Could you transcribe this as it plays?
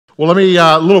Well,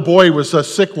 little boy was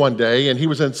sick one day, and he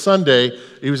was in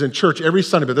church every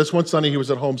Sunday, but this one Sunday he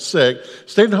was at home sick,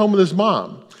 stayed at home with his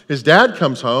mom. His dad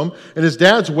comes home, and his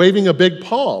dad's waving a big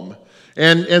palm.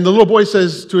 And the little boy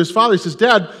says to his father, he says,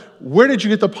 "Dad, where did you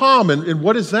get the palm, and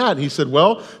what is that?" And he said,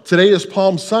 "Well, today is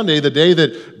Palm Sunday, the day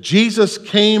that Jesus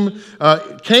came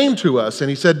to us." And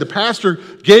he said, "The pastor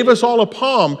gave us all a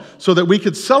palm so that we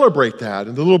could celebrate that."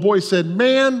 And the little boy said,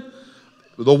 "Man,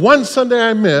 the one Sunday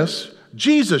I miss,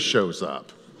 Jesus shows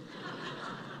up."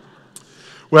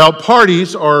 Well,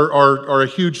 parties are a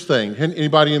huge thing.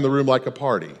 Anybody in the room like a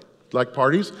party? Like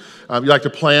parties? You like to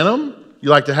plan them? You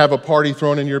like to have a party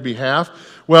thrown in your behalf?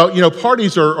 Well,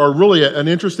 parties are really an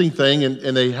interesting thing,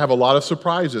 and they have a lot of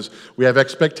surprises. We have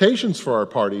expectations for our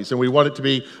parties, and we want it to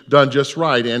be done just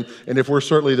right. And if we're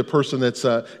certainly the person that's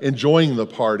enjoying the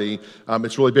party,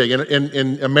 it's really big. And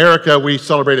in America, we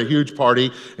celebrate a huge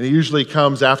party, and it usually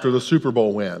comes after the Super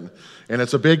Bowl win. And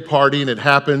it's a big party, and it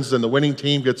happens, and the winning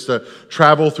team gets to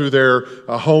travel through their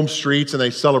home streets, and they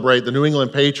celebrate. The New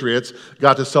England Patriots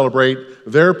got to celebrate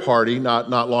their party not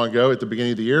long ago at the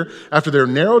beginning of the year after their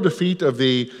narrow defeat of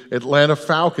the Atlanta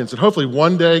Falcons. And hopefully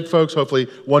one day, folks, we'll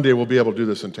be able to do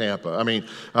this in Tampa.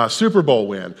 Super Bowl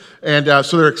win. And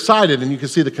so they're excited, and you can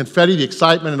see the confetti, the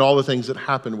excitement, and all the things that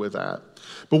happen with that.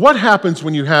 But what happens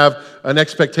when you have an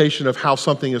expectation of how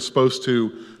something is supposed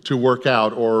to work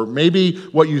out, or maybe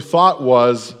what you thought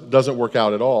doesn't work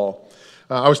out at all?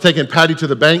 I was taking Patty to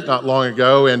the bank not long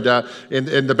ago, and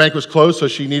the bank was closed, so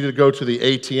she needed to go to the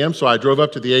ATM. So I drove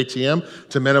up to the ATM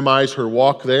to minimize her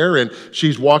walk there, and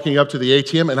she's walking up to the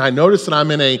ATM, and I noticed that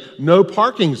I'm in a no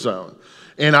parking zone.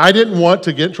 And I didn't want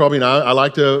to get in trouble. I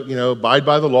like to, abide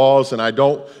by the laws, and I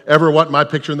don't ever want my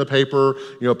picture in the paper,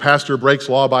 pastor breaks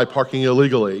law by parking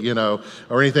illegally,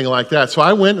 or anything like that. So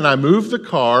I went and I moved the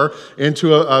car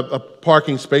into a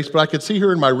parking space, but I could see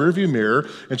her in my rearview mirror,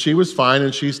 and she was fine,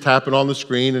 and she's tapping on the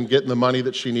screen and getting the money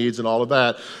that she needs and all of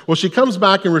that. Well, she comes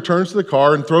back and returns to the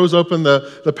car and throws open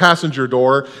the passenger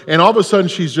door, and all of a sudden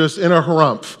she's just in a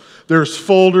harumph. There's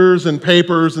folders and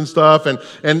papers and stuff, and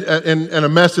a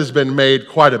mess has been made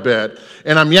quite a bit.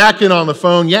 And I'm yakking on the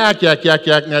phone, yak,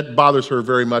 and that bothers her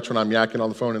very much when I'm yakking on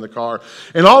the phone in the car.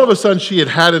 And all of a sudden, she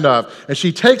had enough, and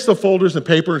she takes the folders and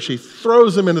paper, and she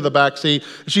throws them into the back seat.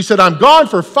 And she said, "I'm gone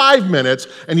for 5 minutes,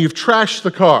 and you've trashed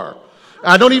the car.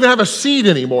 I don't even have a seat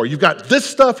anymore. You've got this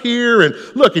stuff here, and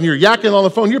look, and you're yakking on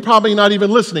the phone. You're probably not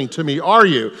even listening to me, are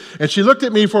you?" And she looked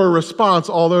at me for a response,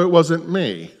 although it wasn't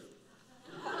me.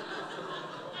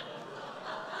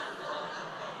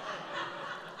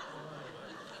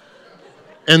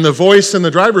 And the voice in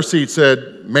the driver's seat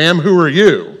said, "Ma'am, who are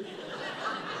you?"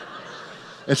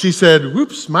 And she said,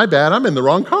 "Whoops, my bad, I'm in the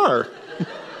wrong car."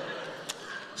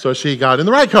 So she got in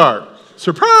the right car.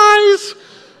 Surprise!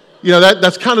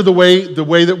 That's kind of the way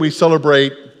that we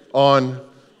celebrate on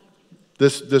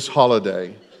this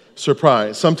holiday.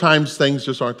 Surprise. Sometimes things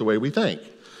just aren't the way we think.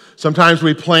 Sometimes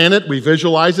we plan it, we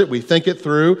visualize it, we think it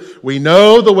through. We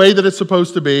know the way that it's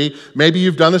supposed to be. Maybe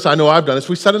you've done this, I know I've done this.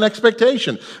 We set an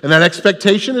expectation, and that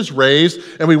expectation is raised,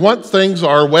 and we want things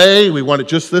our way, we want it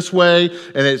just this way,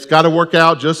 and it's got to work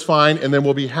out just fine, and then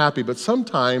we'll be happy. But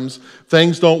sometimes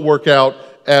things don't work out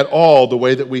at all the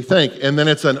way that we think, and then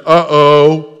it's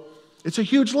it's a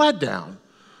huge letdown.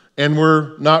 And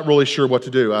we're not really sure what to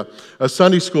do. A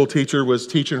Sunday school teacher was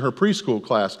teaching her preschool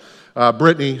class.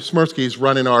 Brittany Smirsky is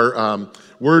running our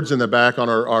words in the back on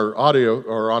our audio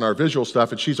or on our visual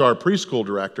stuff, and she's our preschool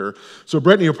director. So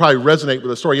Brittany will probably resonate with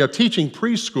the story. Teaching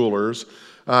preschoolers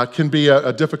can be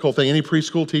a difficult thing. Any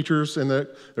preschool teachers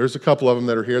there's a couple of them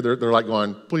that are here. They're like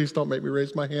going, "Please don't make me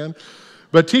raise my hand."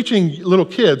 But teaching little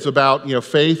kids about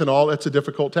faith and all, that's a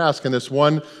difficult task. And this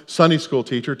one Sunday school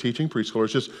teacher teaching preschoolers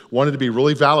just wanted to be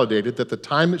really validated that the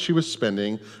time that she was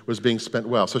spending was being spent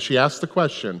well. So she asked the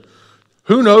question,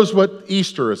 "Who knows what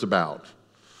Easter is about?"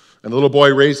 And the little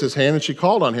boy raised his hand, and she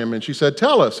called on him, and she said,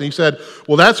 "Tell us." And he said,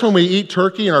 "Well, that's when we eat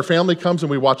turkey, and our family comes,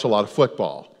 and we watch a lot of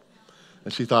football."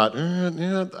 And she thought,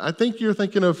 I think you're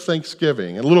thinking of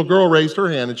Thanksgiving. And a little girl raised her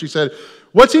hand, and she said,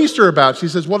 "What's Easter about?" She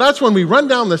says, "Well, that's when we run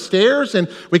down the stairs, and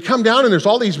we come down, and there's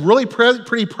all these really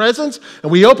pretty presents,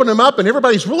 and we open them up, and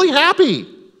everybody's really happy."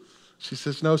 She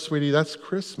says, "No, sweetie, that's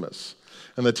Christmas."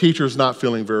 And the teacher's not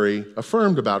feeling very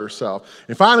affirmed about herself.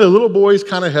 And finally, the little boy's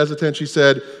kind of hesitant. She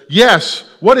said, "Yes,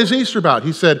 what is Easter about?"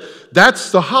 He said, "That's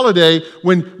the holiday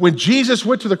when Jesus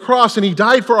went to the cross and he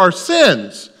died for our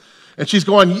sins." And she's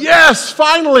going, "Yes,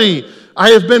 finally, I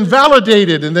have been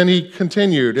validated." And then he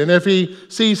continued, "And if he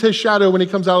sees his shadow when he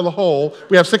comes out of the hole,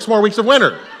 we have 6 more weeks of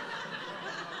winter."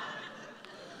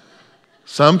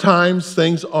 Sometimes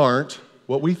things aren't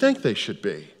what we think they should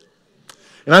be.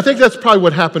 And I think that's probably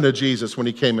what happened to Jesus when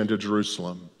he came into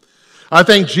Jerusalem. I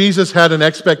think Jesus had an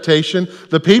expectation.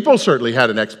 The people certainly had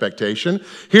an expectation.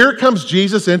 Here comes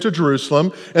Jesus into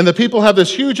Jerusalem, and the people have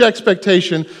this huge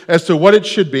expectation as to what it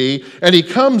should be, and he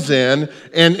comes in,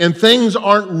 and things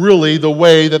aren't really the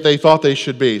way that they thought they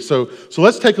should be. So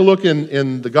let's take a look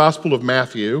in the Gospel of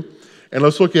Matthew, and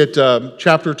let's look at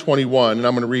chapter 21, and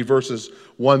I'm going to read verses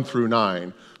 1 through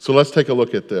 9. So let's take a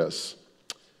look at this.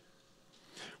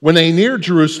 When they neared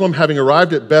Jerusalem, having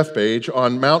arrived at Bethphage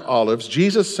on Mount Olives,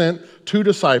 Jesus sent 2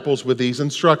 disciples with these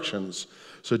instructions.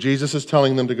 So Jesus is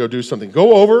telling them to go do something.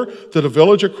 Go over to the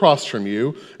village across from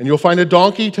you, and you'll find a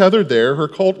donkey tethered there, her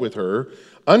colt with her.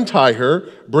 Untie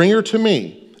her, bring her to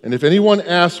me. And if anyone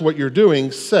asks what you're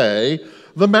doing, say,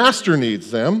 the master needs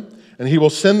them, and he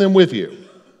will send them with you.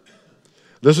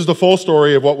 This is the full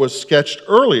story of what was sketched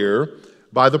earlier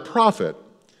by the prophet.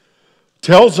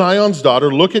 Tell Zion's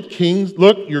daughter, look,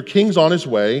 your king's on his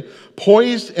way,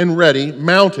 poised and ready,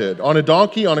 mounted on a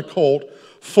donkey, on a colt,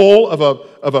 full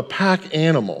of a pack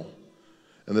animal.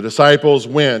 And the disciples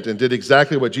went and did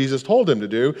exactly what Jesus told them to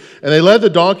do. And they led the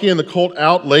donkey and the colt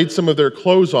out, laid some of their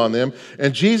clothes on them,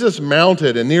 and Jesus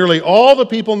mounted, and nearly all the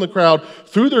people in the crowd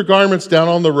threw their garments down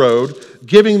on the road,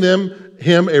 giving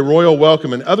him a royal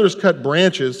welcome. And others cut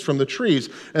branches from the trees,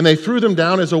 and they threw them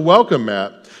down as a welcome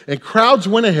mat. And crowds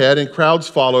went ahead and crowds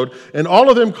followed, and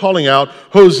all of them calling out,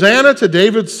 Hosanna to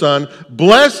David's son,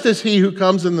 blessed is he who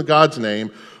comes in God's name,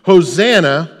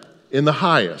 Hosanna in the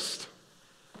highest.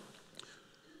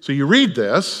 So you read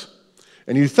this,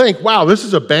 and you think, wow, this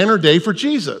is a banner day for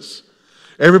Jesus.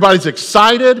 Everybody's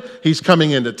excited. He's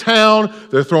coming into town.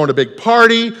 They're throwing a big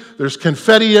party. There's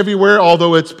confetti everywhere,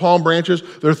 although it's palm branches.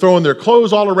 They're throwing their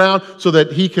clothes all around so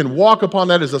that he can walk upon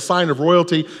that as a sign of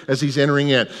royalty as he's entering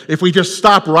in. If we just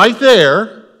stop right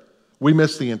there, we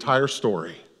miss the entire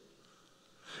story.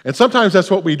 And sometimes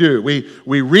that's what we do.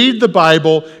 We read the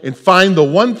Bible and find the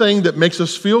one thing that makes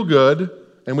us feel good,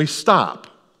 and we stop.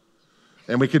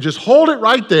 And we could just hold it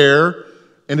right there,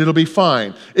 and it'll be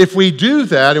fine. If we do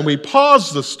that and we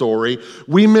pause the story,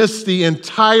 we miss the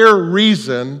entire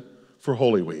reason for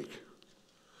Holy Week.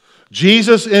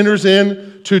 Jesus enters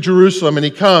into Jerusalem, and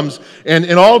he comes, and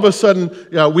all of a sudden,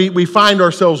 we find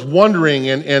ourselves wondering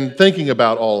and thinking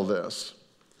about all of this.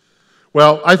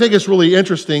 Well, I think it's really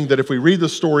interesting that if we read the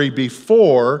story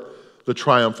before the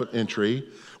triumphant entry,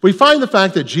 we find the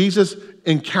fact that Jesus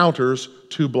encounters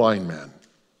 2 blind men.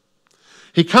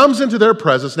 He comes into their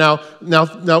presence. Now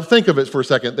think of it for a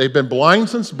second. They've been blind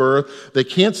since birth. They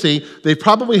can't see. They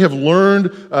probably have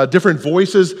learned different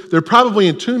voices. They're probably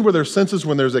in tune with their senses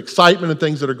when there's excitement and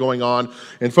things that are going on.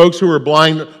 And folks who are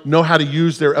blind know how to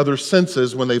use their other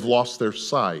senses when they've lost their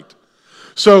sight.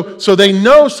 So they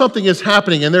know something is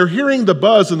happening, and they're hearing the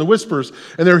buzz and the whispers,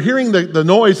 and they're hearing the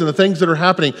noise and the things that are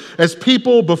happening. As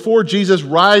people, before Jesus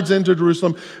rides into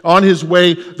Jerusalem on his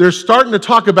way, they're starting to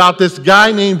talk about this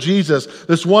guy named Jesus,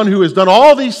 this one who has done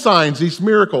all these signs, these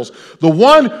miracles, the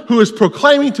one who is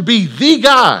proclaiming to be the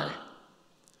guy.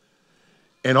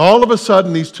 And all of a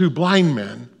sudden, these 2 blind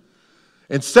men,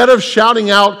 instead of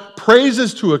shouting out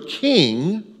praises to a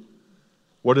king,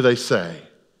 what do they say?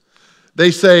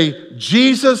 They say,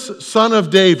 Jesus, son of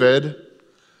David,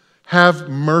 have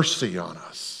mercy on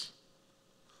us.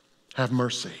 Have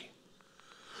mercy.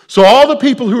 So all the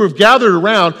people who have gathered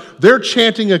around, they're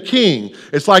chanting a king.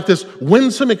 It's like this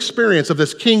winsome experience of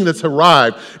this king that's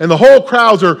arrived. And the whole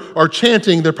crowds are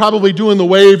chanting. They're probably doing the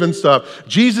wave and stuff.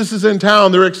 Jesus is in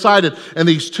town. They're excited. And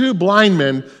these 2 blind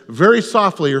men, very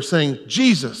softly, are saying,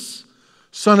 Jesus,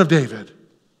 son of David,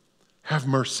 have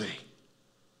mercy.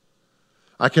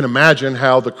 I can imagine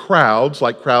how the crowds,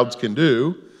 like crowds can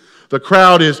do, the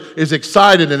crowd is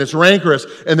excited and it's rancorous,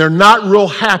 and they're not real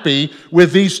happy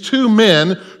with these 2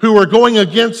 men who are going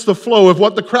against the flow of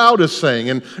what the crowd is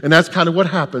saying. And that's kind of what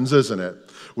happens, isn't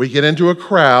it? We get into a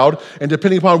crowd, and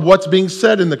depending upon what's being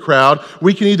said in the crowd,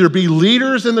 we can either be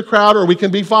leaders in the crowd or we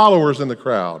can be followers in the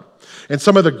crowd. And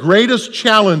some of the greatest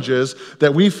challenges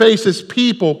that we face as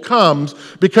people comes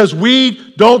because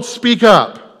we don't speak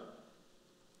up.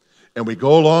 And we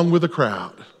go along with the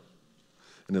crowd.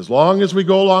 And as long as we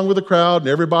go along with the crowd and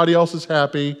everybody else is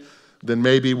happy, then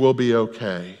maybe we'll be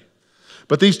okay.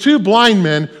 But these 2 blind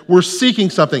men were seeking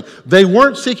something. They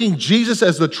weren't seeking Jesus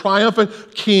as the triumphant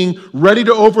king ready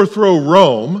to overthrow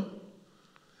Rome.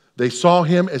 They saw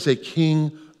him as a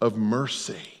king of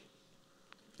mercy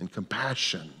and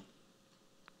compassion.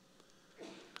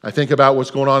 I think about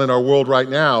what's going on in our world right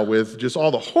now with just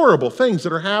all the horrible things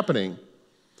that are happening.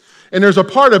 And there's a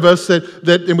part of us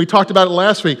that, and we talked about it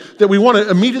last week, that we want to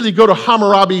immediately go to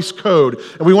Hammurabi's code,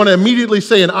 and we want to immediately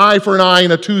say an eye for an eye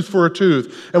and a tooth for a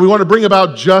tooth, and we want to bring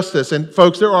about justice. And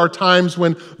folks, there are times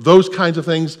when those kinds of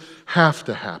things have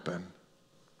to happen.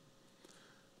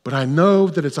 But I know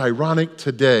that it's ironic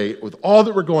today, with all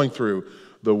that we're going through,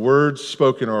 the words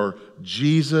spoken are,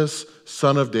 Jesus,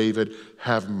 Son of David,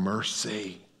 have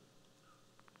mercy.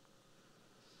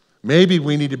 Maybe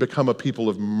we need to become a people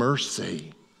of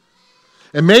mercy.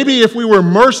 And maybe if we were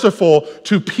merciful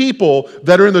to people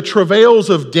that are in the travails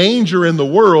of danger in the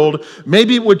world,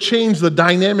 maybe it would change the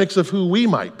dynamics of who we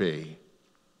might be.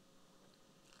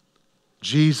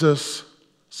 Jesus,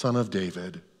 Son of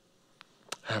David,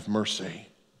 have mercy.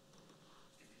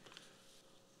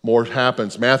 More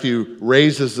happens. Matthew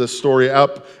raises this story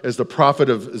up as the prophet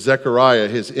of Zechariah,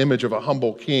 his image of a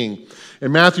humble king.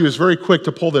 And Matthew is very quick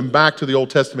to pull them back to the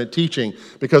Old Testament teaching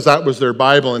because that was their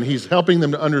Bible, and he's helping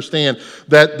them to understand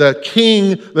that the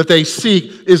king that they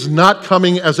seek is not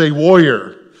coming as a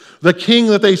warrior. The king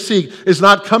that they seek is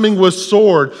not coming with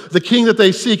sword. The king that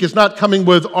they seek is not coming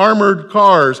with armored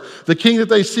cars. The king that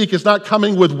they seek is not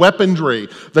coming with weaponry.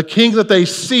 The king that they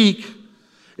seek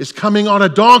is coming on a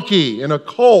donkey and a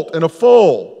colt and a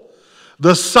foal,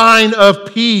 the sign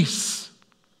of peace.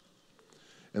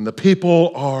 And the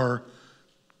people are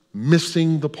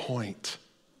missing the point.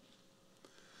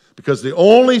 Because the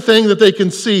only thing that they can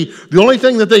see, the only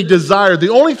thing that they desire, the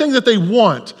only thing that they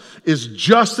want is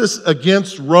justice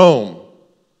against Rome.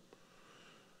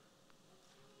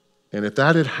 And if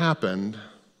that had happened,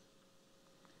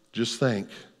 just think,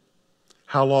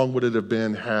 how long would it have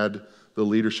been had the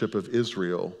leadership of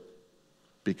Israel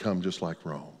become just like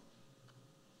Rome?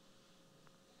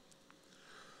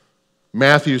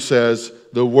 Matthew says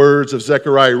the words of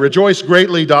Zechariah, "Rejoice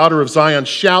greatly, daughter of Zion.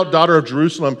 Shout, daughter of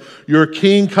Jerusalem. Your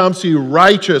king comes to you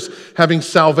righteous, having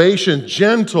salvation,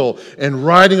 gentle, and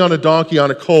riding on a donkey,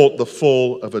 on a colt, the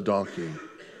foal of a donkey."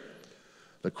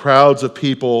 The crowds of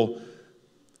people,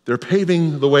 they're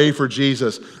paving the way for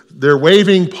Jesus. They're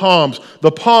waving palms.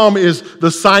 The palm is the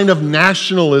sign of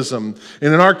nationalism.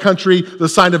 And in our country, the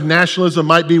sign of nationalism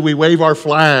might be we wave our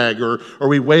flag or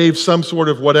we wave some sort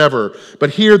of whatever.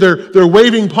 But here they're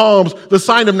waving palms, the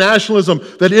sign of nationalism,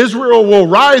 that Israel will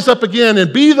rise up again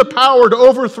and be the power to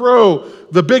overthrow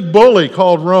the big bully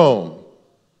called Rome.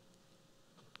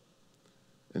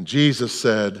 And Jesus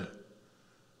said,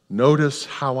 "Notice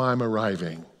how I'm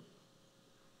arriving.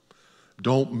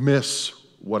 Don't miss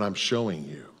what I'm showing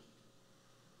you."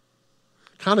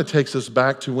 Kind of takes us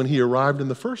back to when he arrived in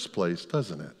the first place,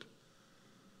 doesn't it?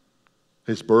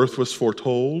 His birth was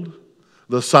foretold.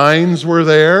 The signs were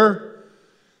there.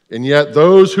 And yet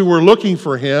those who were looking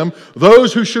for him,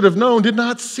 those who should have known, did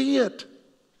not see it.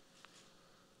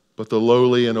 But the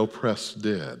lowly and oppressed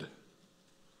did.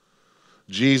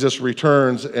 Jesus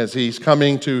returns as he's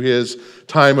coming to his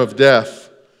time of death.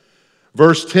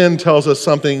 Verse 10 tells us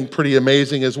something pretty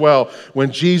amazing as well.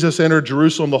 When Jesus entered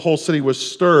Jerusalem, the whole city was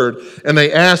stirred, and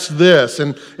they asked this,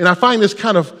 and I find this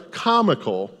kind of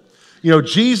comical. You know,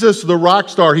 Jesus, the rock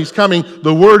star, he's coming.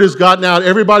 The word has gotten out.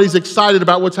 Everybody's excited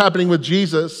about what's happening with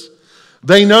Jesus.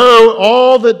 They know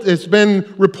all that has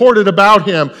been reported about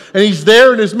him, and he's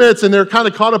there in his midst, and they're kind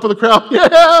of caught up with the crowd.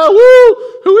 Yeah, woo!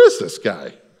 Who is this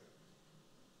guy?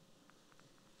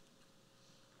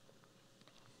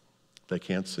 They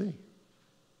can't see.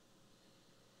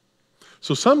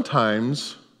 So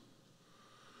sometimes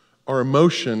our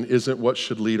emotion isn't what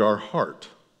should lead our heart.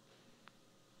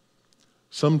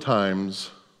 Sometimes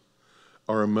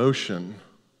our emotion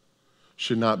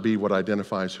should not be what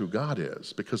identifies who God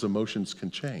is, because emotions can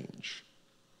change.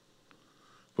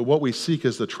 But what we seek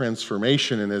is the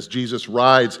transformation, and as Jesus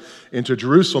rides into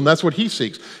Jerusalem, that's what he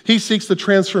seeks. He seeks the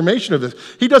transformation of this.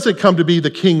 He doesn't come to be the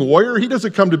king warrior. He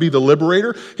doesn't come to be the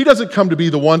liberator. He doesn't come to be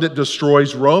the one that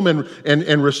destroys Rome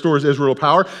and restores Israel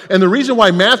power. And the reason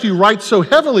why Matthew writes so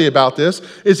heavily about this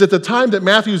is at the time that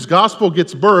Matthew's gospel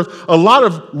gets birthed, a lot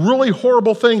of really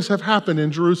horrible things have happened in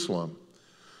Jerusalem.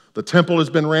 The temple has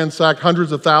been ransacked.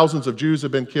 Hundreds of thousands of Jews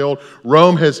have been killed.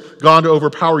 Rome has gone to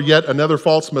overpower yet another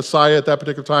false Messiah at that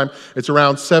particular time. It's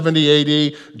around 70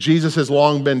 AD. Jesus has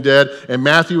long been dead. And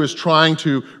Matthew is trying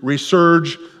to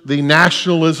resurge the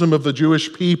nationalism of the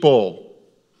Jewish people.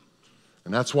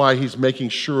 And that's why he's making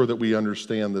sure that we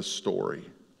understand this story.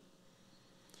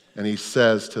 And he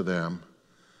says to them,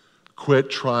 quit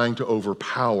trying to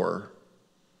overpower,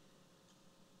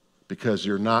 because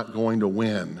you're not going to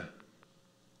win.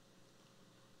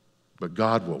 But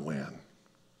God will win.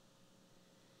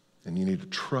 And you need to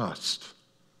trust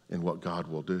in what God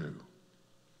will do.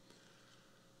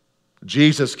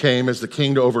 Jesus came as the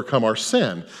king to overcome our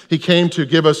sin. He came to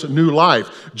give us new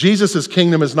life. Jesus'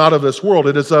 kingdom is not of this world.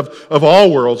 It is of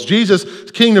all worlds.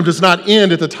 Jesus' kingdom does not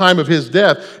end at the time of his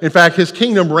death. In fact, his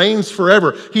kingdom reigns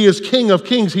forever. He is King of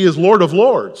kings. He is Lord of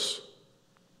lords.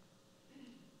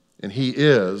 And he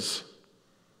is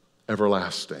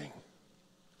everlasting.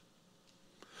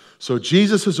 So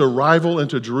Jesus' arrival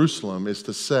into Jerusalem is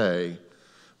to say,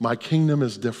 my kingdom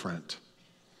is different.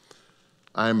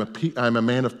 I am a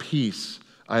man of peace.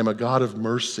 I am a God of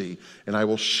mercy, and I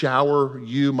will shower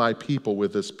you, my people,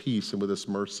 with this peace and with this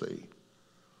mercy.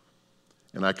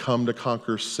 And I come to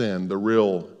conquer sin, the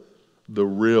real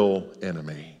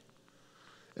enemy.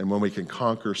 And when we can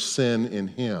conquer sin in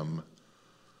him,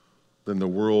 then the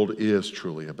world is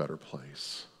truly a better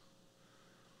place.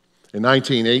 In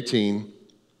 1918,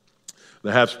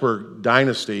 the Habsburg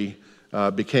dynasty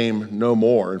became no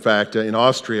more. In fact, in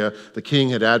Austria, the king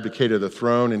had abdicated the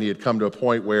throne, and he had come to a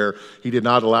point where he did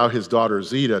not allow his daughter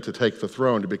Zita to take the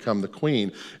throne to become the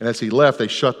queen. And as he left, they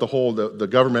shut the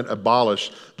government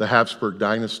abolished the Habsburg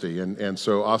dynasty, and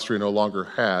so Austria no longer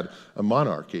had a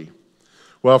monarchy.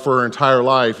 Well, for her entire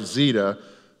life, Zita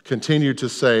continued to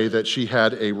say that she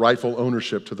had a rightful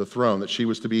ownership to the throne, that she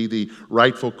was to be the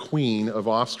rightful queen of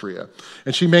Austria.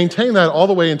 And she maintained that all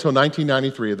the way until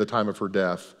 1993, at the time of her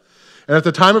death. And at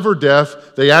the time of her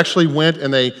death, they actually went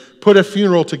and they put a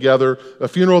funeral together, a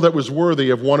funeral that was worthy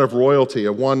of one of royalty,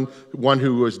 of one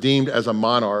who was deemed as a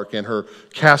monarch. And her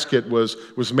casket was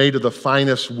made of the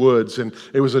finest woods, and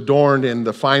it was adorned in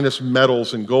the finest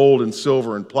metals and gold and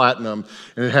silver and platinum,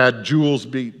 and it had jewels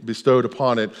bestowed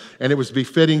upon it, and it was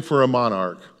befitting for a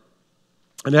monarch.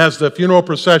 And as the funeral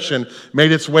procession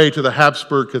made its way to the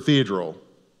Habsburg Cathedral,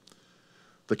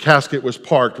 the casket was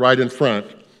parked right in front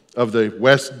of the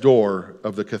west door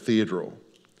of the cathedral.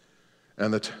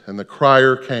 And the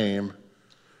crier came,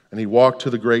 and he walked to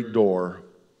the great door,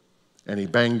 and he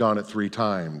banged on it 3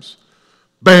 times.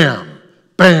 Bam,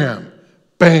 bam,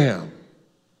 bam.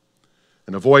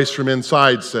 And a voice from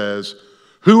inside says,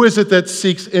 "Who is it that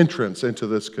seeks entrance into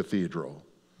this cathedral?"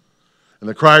 And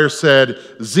the crier said,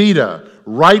 "Zita,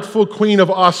 rightful queen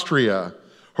of Austria,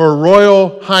 her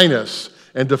royal highness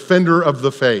and defender of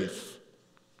the faith."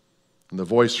 And the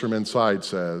voice from inside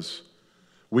says,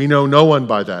 "We know no one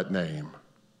by that name."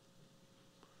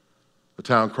 The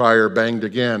town crier banged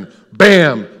again,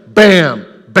 bam,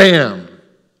 bam, bam.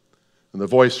 And the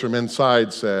voice from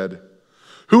inside said,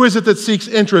 "Who is it that seeks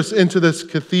entrance into this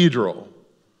cathedral?"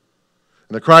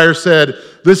 And the crier said,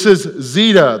 "This is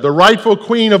Zita, the rightful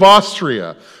queen of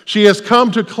Austria. She has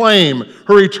come to claim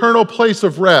her eternal place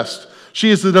of rest. She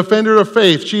is the defender of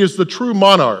faith. She is the true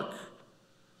monarch."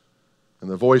 And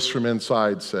the voice from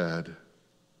inside said,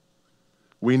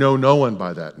 "We know no one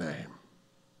by that name."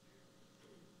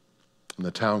 And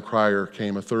the town crier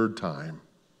came a 3rd time,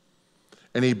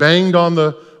 and he banged on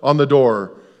the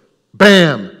door,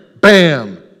 bam,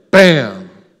 bam,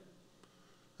 bam.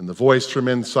 And the voice from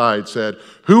inside said,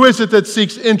 "Who is it that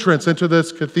seeks entrance into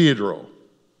this cathedral?"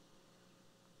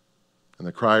 And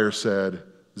the crier said,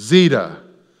 "Zita,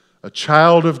 a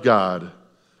child of God,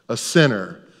 a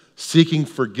sinner, seeking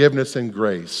forgiveness and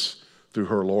grace through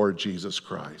her Lord Jesus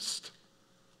Christ."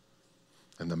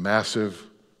 And the massive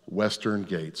western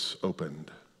gates opened,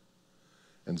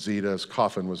 and Zita's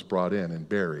coffin was brought in and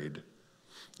buried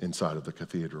inside of the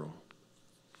cathedral.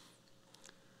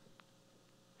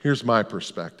 Here's my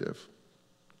perspective.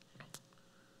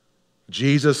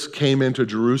 Jesus came into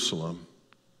Jerusalem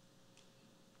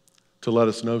to let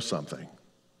us know something.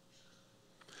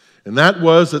 And that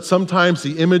was that sometimes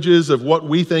the images of what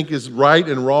we think is right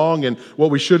and wrong and what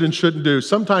we should and shouldn't do,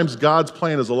 sometimes God's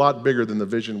plan is a lot bigger than the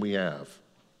vision we have.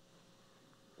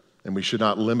 And we should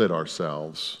not limit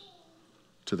ourselves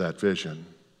to that vision.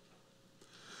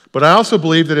 But I also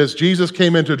believe that as Jesus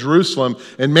came into Jerusalem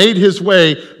and made his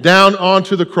way down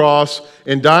onto the cross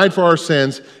and died for our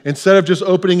sins, instead of just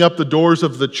opening up the doors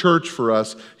of the church for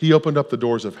us, he opened up the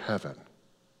doors of heaven.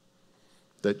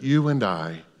 That you and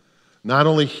I, not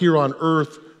only here on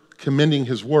earth commending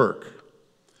his work,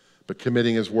 but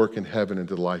committing his work in heaven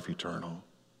into life eternal.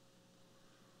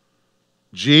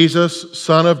 Jesus,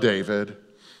 Son of David,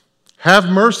 have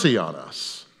mercy on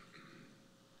us.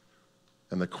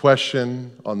 And the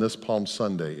question on this Palm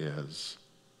Sunday is,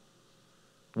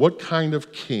 what kind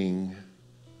of king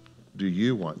do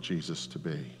you want Jesus to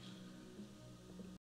be?